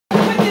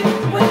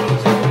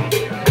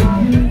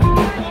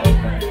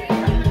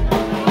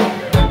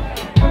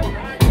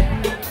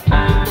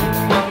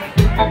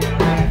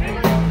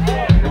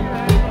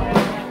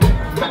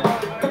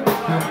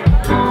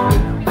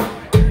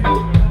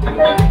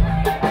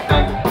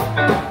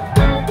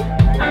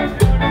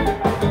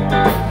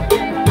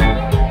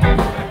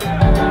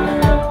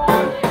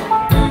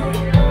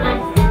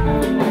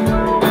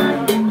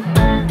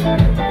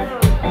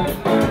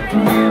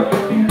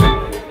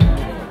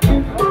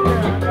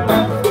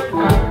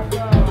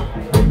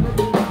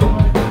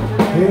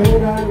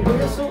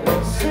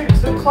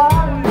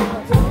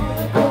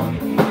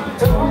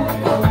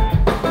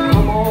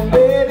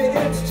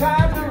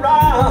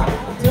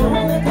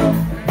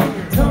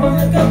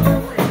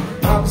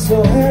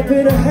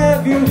happy to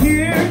have you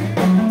here.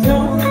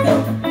 Don't let go,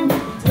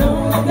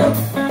 don't let go.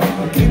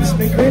 It keeps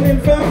me grinning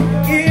from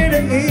ear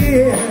to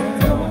ear.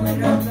 Don't let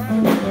go,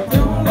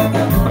 don't let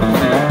go.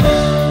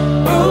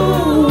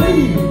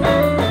 Ooh-wee,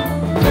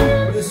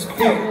 this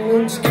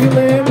feeling's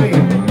killing me.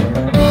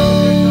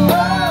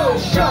 Oh,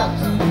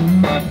 shucks,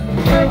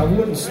 I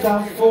wouldn't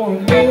stop for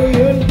 $1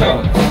 million.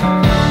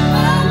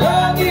 I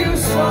love you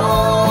so.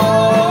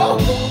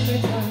 Hold me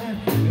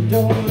tight and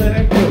don't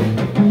let go.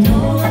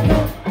 Don't let go,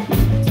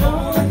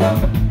 don't let go.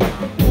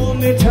 Hold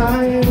me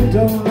tight and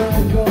don't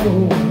let go.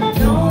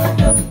 Don't let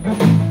go,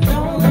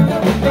 don't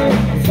let go.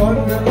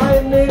 Thunder,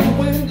 lightning,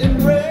 wind, and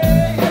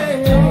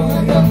rain.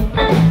 Don't let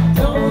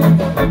go,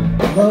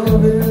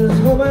 Love is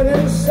humming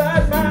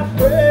inside my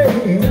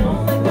brain.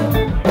 don't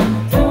let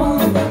go.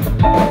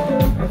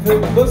 If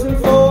it wasn't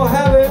for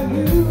having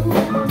you,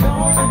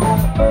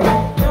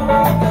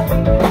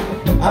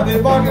 I'd be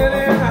walking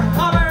in a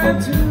hollering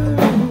too.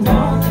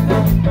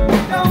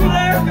 Don't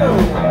let go.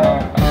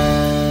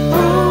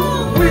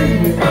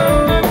 Ooh-wee,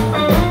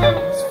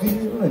 this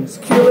feeling's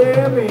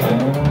killing me.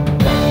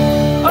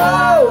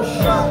 Oh,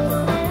 shucks,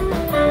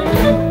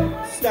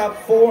 stop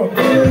for $1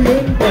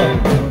 million.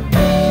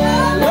 I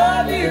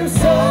love you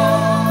so.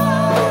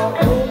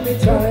 Hold me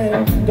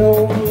tight,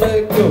 don't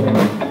let go.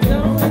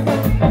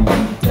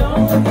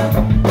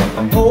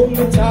 Hold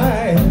me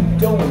tight,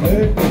 don't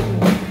let go.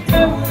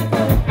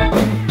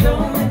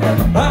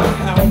 A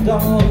hound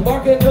dog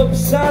barking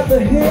upside the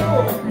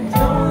hill.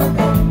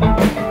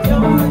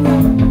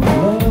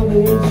 Love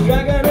is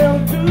dragging him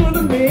through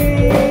the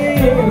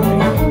mill.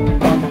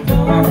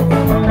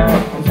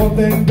 There's one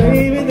thing,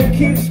 baby, that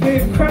keeps me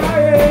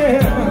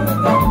crying.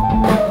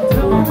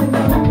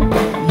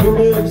 Your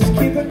lips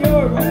keeping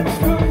your lips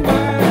from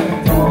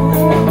mine.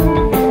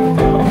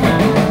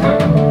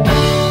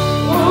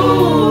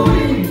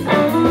 Ooh-wee,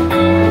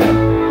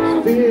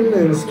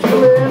 feeling's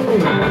killing me.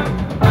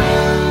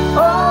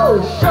 Oh,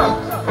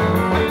 shucks,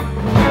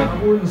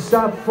 I wouldn't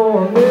stop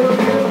for $1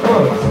 million.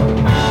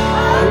 I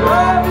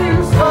love you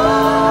so.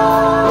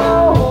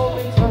 Hold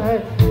me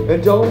tight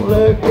and don't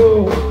let go.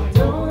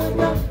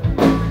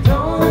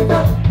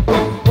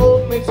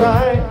 Hold me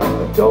tight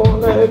and don't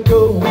let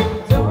go.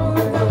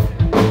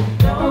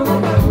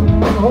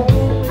 Hold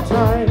me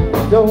tight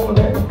and don't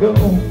let go.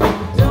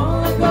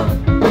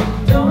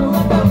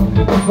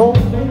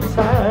 Hold me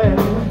tight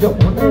and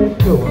don't let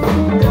go.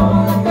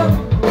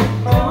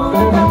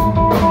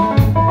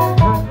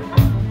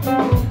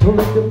 Don't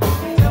let go.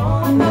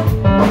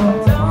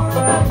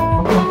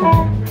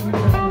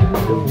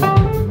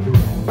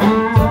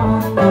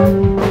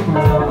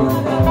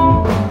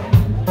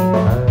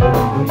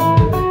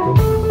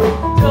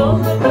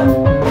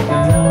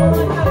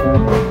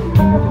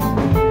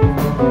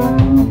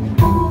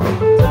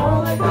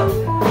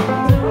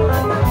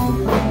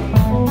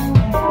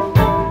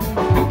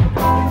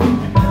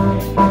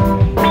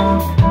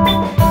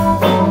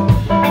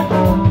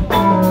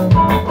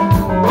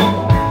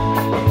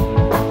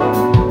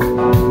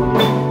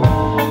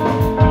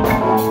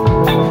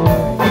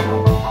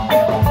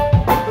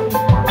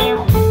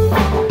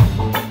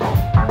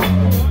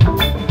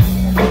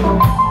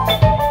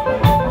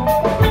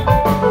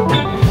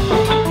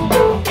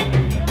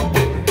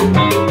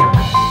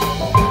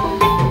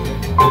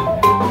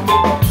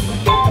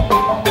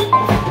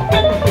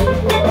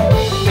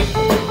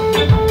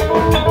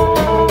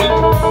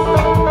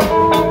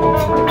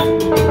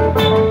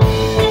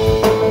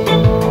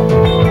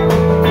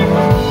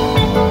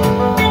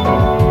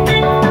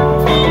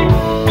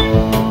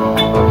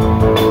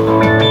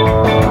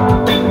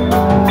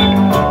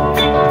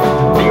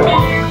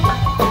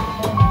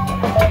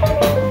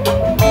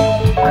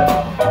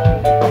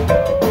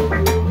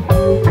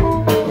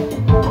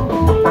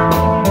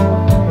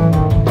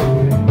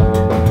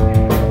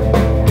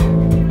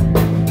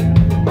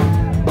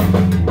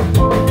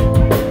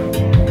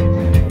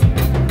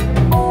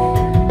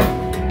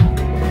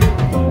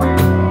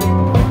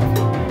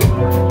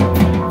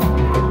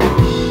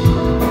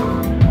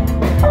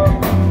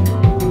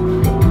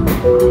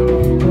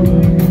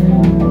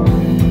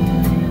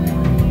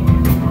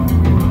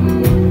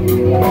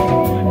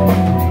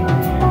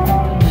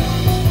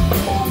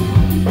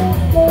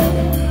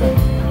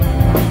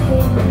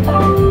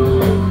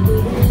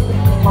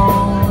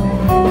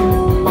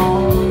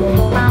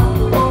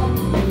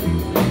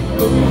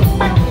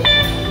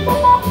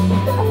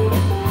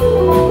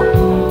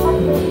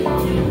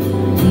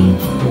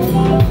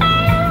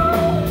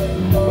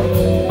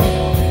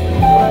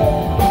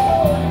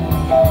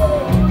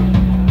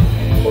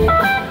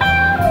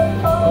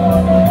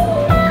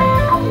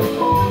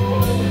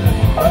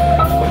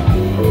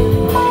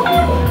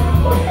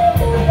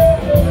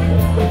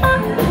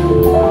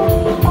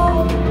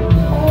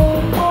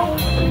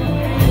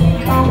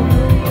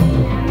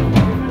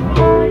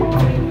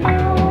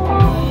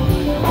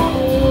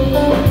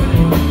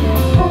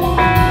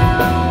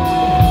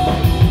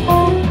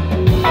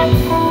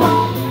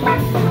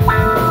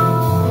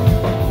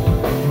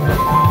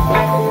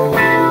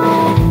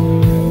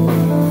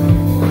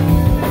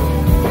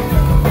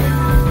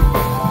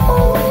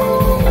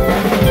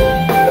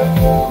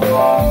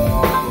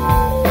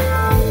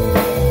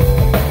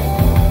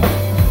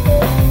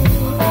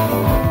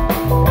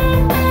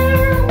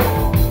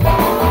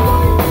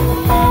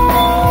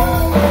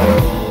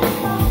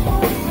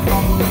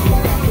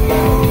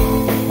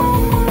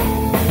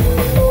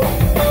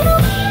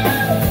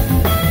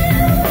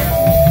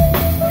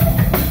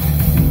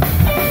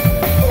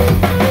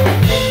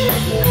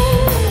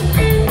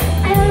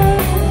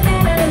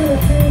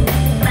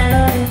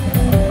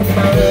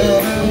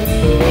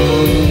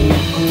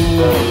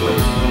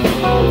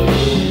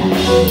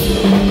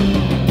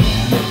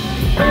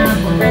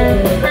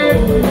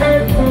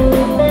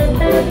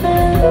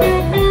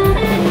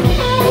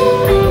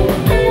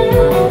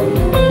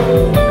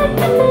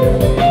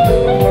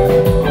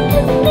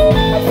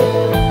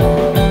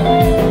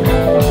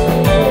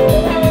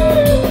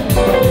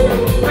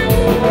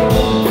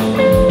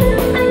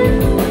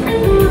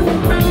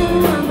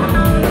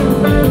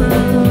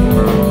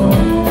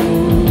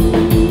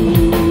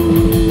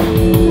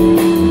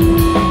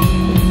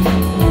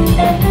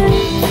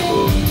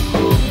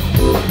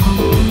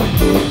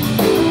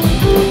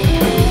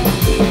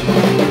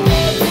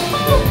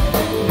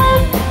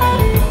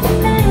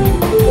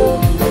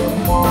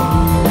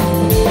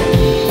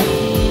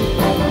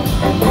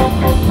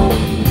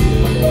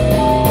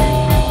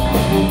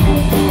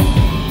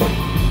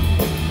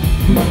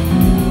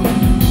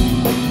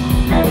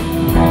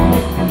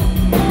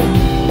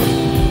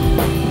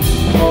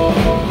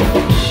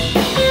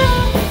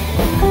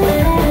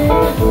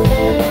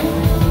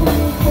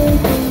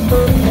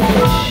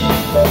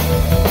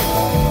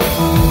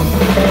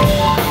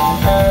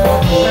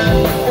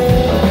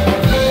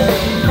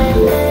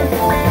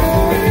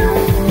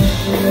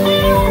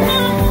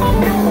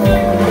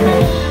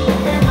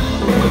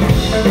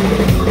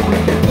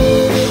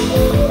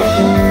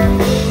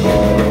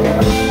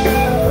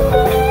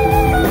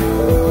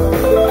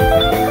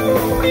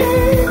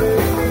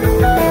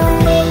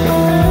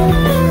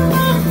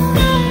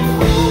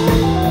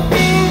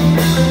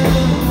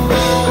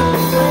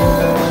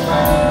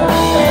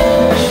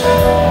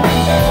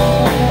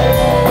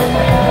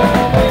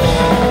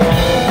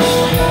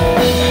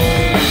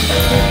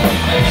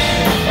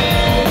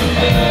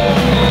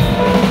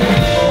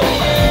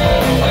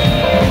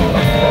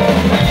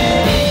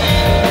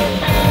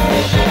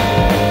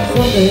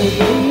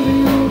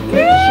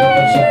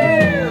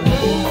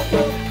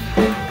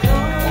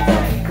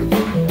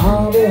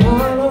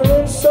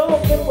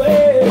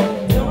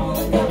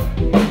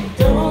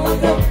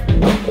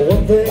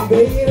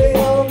 Baby,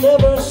 I'll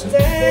never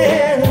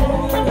stand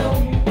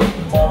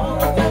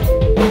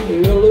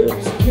your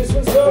lips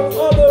kissing some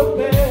other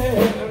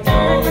man.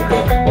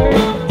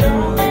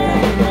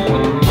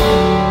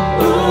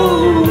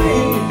 Ooh,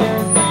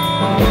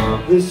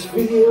 this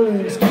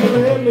feeling's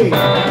killing me.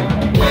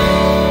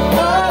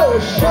 Oh,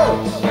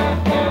 shucks,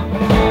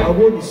 I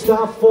wouldn't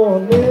stop for a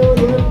million.